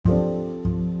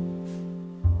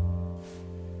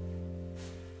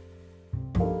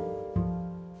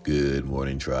Good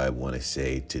morning, tribe. Want to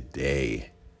say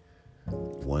today,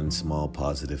 one small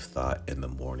positive thought in the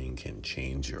morning can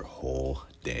change your whole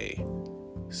day.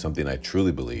 Something I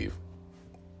truly believe,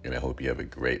 and I hope you have a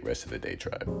great rest of the day,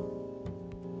 tribe.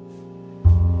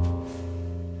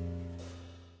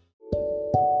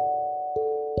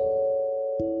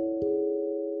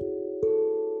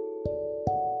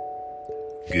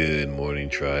 Good morning,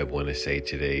 tribe. Want to say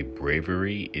today,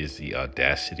 bravery is the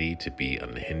audacity to be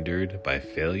unhindered by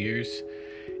failures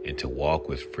and to walk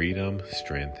with freedom,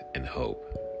 strength, and hope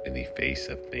in the face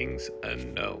of things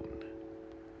unknown.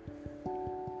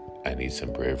 I need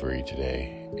some bravery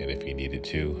today, and if you need it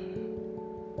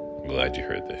too, I'm glad you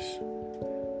heard this.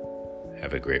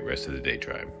 Have a great rest of the day,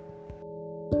 tribe.